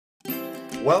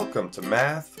Welcome to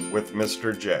Math with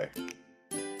Mr. J.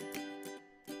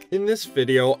 In this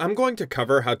video, I'm going to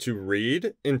cover how to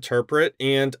read, interpret,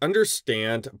 and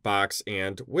understand box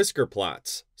and whisker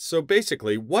plots. So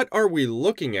basically, what are we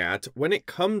looking at when it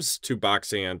comes to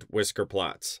box and whisker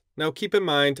plots? Now keep in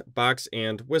mind, box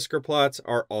and whisker plots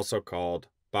are also called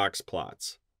box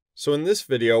plots. So in this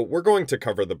video, we're going to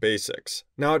cover the basics.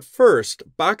 Now at first,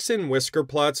 box and whisker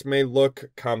plots may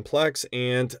look complex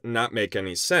and not make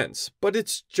any sense, but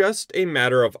it's just a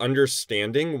matter of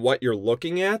understanding what you're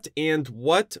looking at and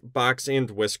what box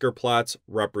and whisker plots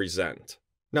represent.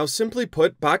 Now simply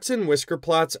put, box and whisker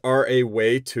plots are a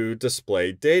way to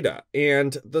display data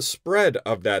and the spread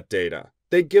of that data.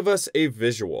 They give us a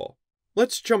visual.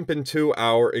 Let's jump into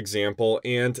our example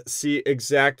and see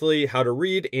exactly how to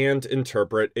read and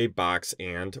interpret a box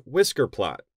and whisker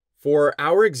plot. For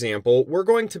our example, we're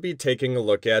going to be taking a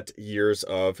look at years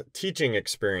of teaching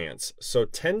experience. So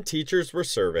 10 teachers were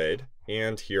surveyed,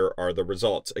 and here are the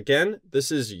results. Again,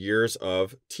 this is years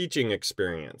of teaching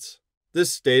experience.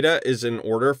 This data is in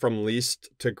order from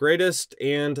least to greatest,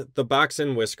 and the box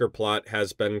and whisker plot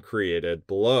has been created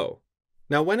below.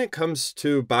 Now, when it comes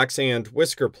to box and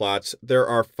whisker plots, there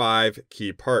are 5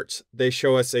 key parts. They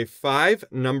show us a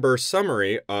 5-number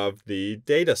summary of the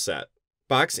data set.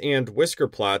 Box and whisker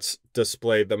plots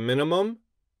display the minimum,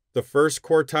 the first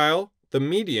quartile, the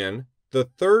median, the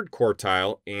third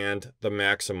quartile, and the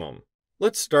maximum.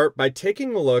 Let's start by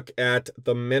taking a look at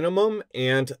the minimum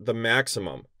and the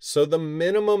maximum. So the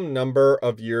minimum number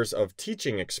of years of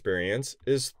teaching experience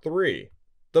is 3.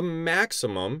 The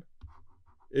maximum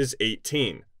is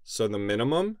 18. So the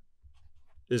minimum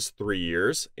is 3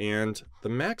 years and the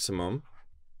maximum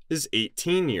is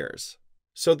 18 years.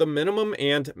 So the minimum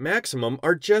and maximum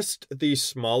are just the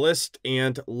smallest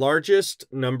and largest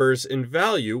numbers in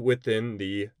value within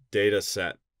the data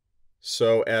set.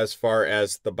 So as far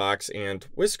as the box and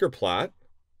whisker plot,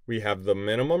 we have the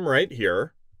minimum right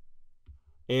here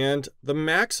and the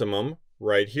maximum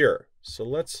right here. So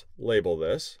let's label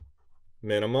this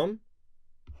minimum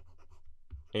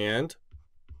and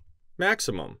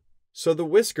maximum. So the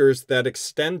whiskers that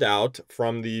extend out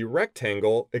from the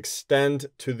rectangle extend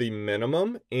to the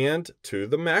minimum and to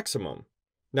the maximum.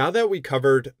 Now that we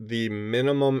covered the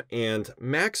minimum and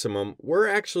maximum, we're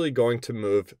actually going to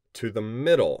move to the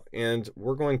middle, and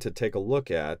we're going to take a look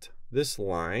at this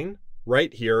line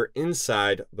right here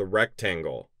inside the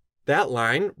rectangle. That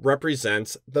line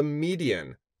represents the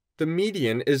median. The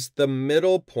median is the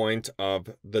middle point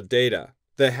of the data,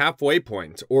 the halfway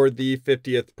point, or the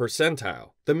 50th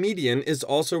percentile. The median is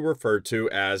also referred to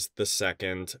as the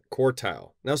second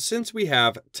quartile. Now, since we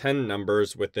have 10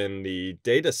 numbers within the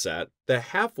data set, the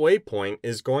halfway point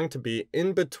is going to be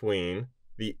in between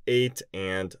the 8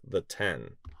 and the 10.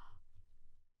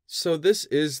 So this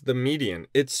is the median.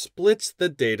 It splits the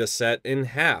data set in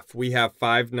half. We have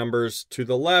 5 numbers to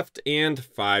the left and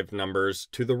 5 numbers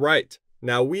to the right.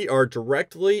 Now we are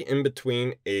directly in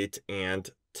between 8 and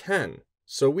 10.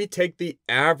 So we take the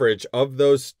average of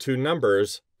those two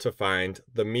numbers to find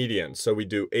the median. So we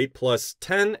do 8 plus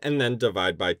 10 and then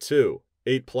divide by 2.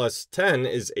 8 plus 10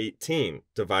 is 18.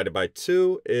 Divided by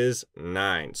 2 is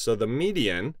 9. So the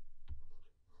median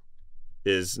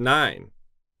is 9.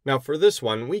 Now for this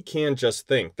one, we can just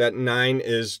think that 9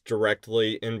 is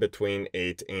directly in between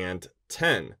 8 and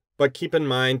 10. But keep in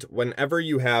mind, whenever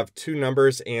you have two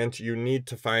numbers and you need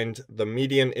to find the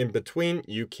median in between,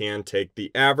 you can take the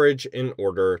average in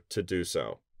order to do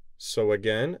so. So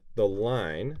again, the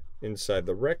line inside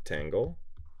the rectangle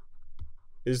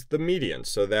is the median.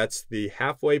 So that's the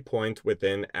halfway point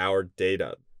within our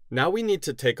data. Now we need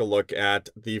to take a look at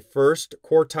the first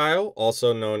quartile,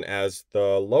 also known as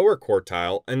the lower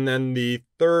quartile, and then the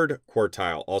third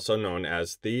quartile, also known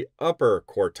as the upper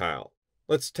quartile.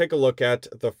 Let's take a look at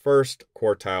the first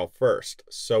quartile first.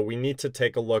 So we need to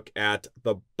take a look at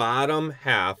the bottom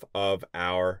half of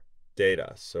our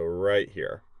data. So right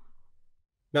here.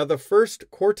 Now the first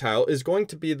quartile is going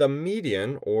to be the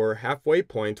median or halfway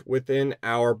point within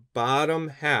our bottom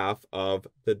half of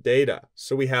the data.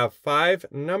 So we have 5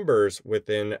 numbers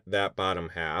within that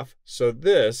bottom half. So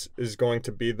this is going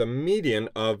to be the median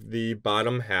of the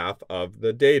bottom half of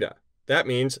the data. That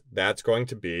means that's going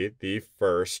to be the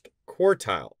first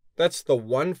quartile. That's the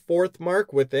 1/4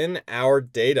 mark within our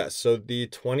data, so the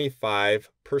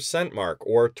 25% mark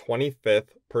or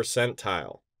 25th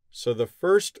percentile. So the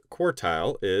first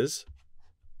quartile is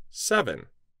 7.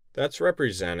 That's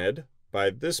represented by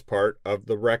this part of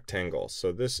the rectangle.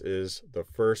 So this is the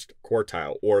first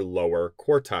quartile or lower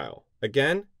quartile.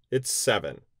 Again, it's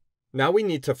 7. Now we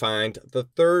need to find the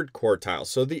third quartile,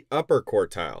 so the upper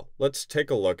quartile. Let's take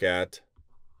a look at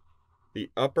the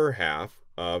upper half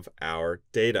of our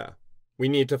data. We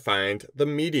need to find the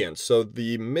median, so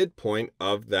the midpoint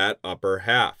of that upper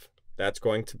half. That's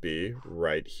going to be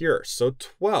right here. So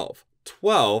 12.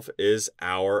 12 is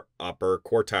our upper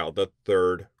quartile, the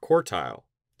third quartile.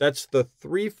 That's the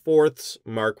 3/4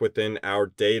 mark within our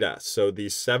data, so the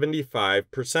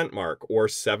 75% mark or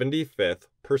 75th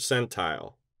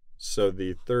percentile. So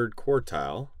the third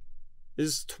quartile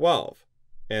is 12,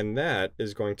 and that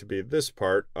is going to be this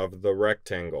part of the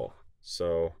rectangle.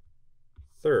 So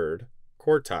third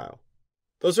quartile.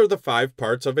 Those are the 5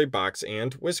 parts of a box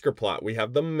and whisker plot. We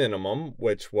have the minimum,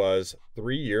 which was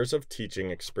 3 years of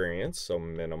teaching experience. So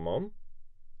minimum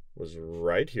was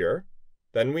right here.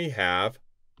 Then we have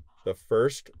the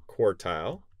first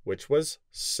quartile, which was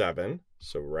 7.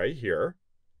 So right here.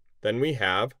 Then we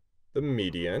have the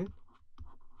median,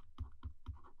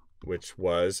 which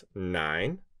was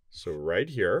 9. So right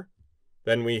here.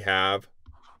 Then we have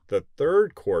the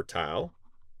third quartile,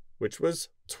 which was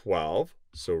 12.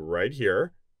 So right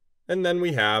here. And then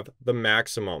we have the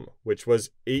maximum, which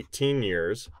was 18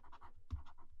 years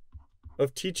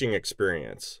of teaching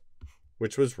experience,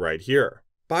 which was right here.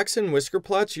 Box and whisker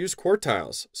plots use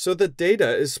quartiles, so the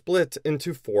data is split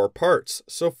into 4 parts,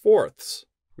 so fourths.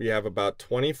 We have about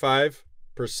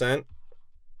 25%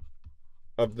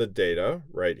 of the data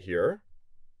right here.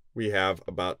 We have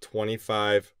about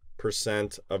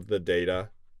 25% of the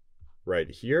data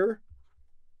right here.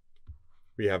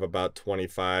 We have about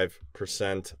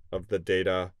 25% of the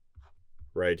data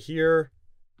right here.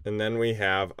 And then we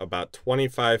have about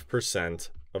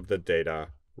 25% of the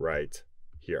data right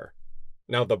here.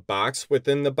 Now the box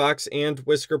within the box and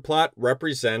whisker plot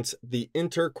represents the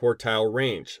interquartile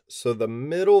range, so the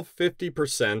middle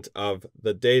 50% of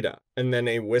the data. And then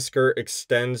a whisker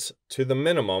extends to the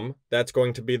minimum, that's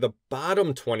going to be the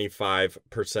bottom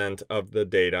 25% of the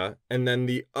data. And then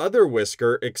the other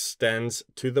whisker extends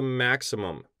to the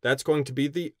maximum, that's going to be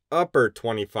the upper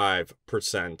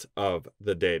 25% of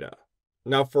the data.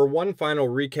 Now for one final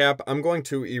recap, I'm going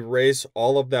to erase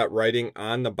all of that writing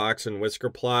on the box and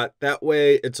whisker plot. That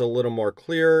way it's a little more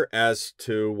clear as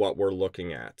to what we're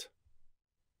looking at.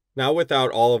 Now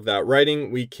without all of that writing,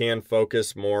 we can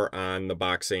focus more on the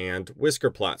box and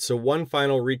whisker plot. So one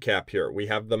final recap here. We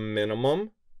have the minimum,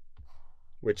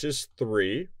 which is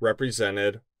 3,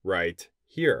 represented right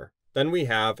here. Then we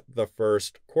have the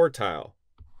first quartile,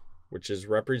 which is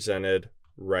represented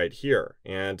right here,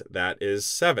 and that is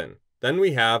 7. Then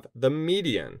we have the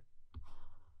median,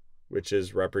 which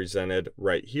is represented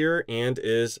right here and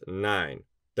is 9.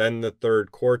 Then the third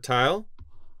quartile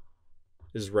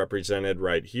is represented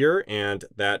right here, and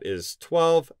that is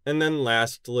 12. And then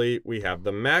lastly, we have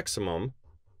the maximum,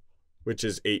 which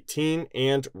is 18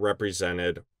 and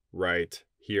represented right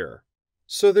here.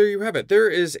 So there you have it. There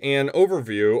is an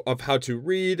overview of how to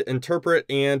read, interpret,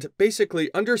 and basically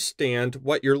understand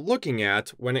what you're looking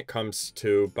at when it comes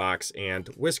to box and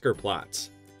whisker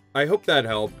plots. I hope that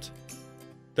helped.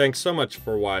 Thanks so much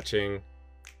for watching.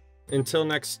 Until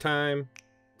next time,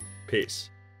 peace.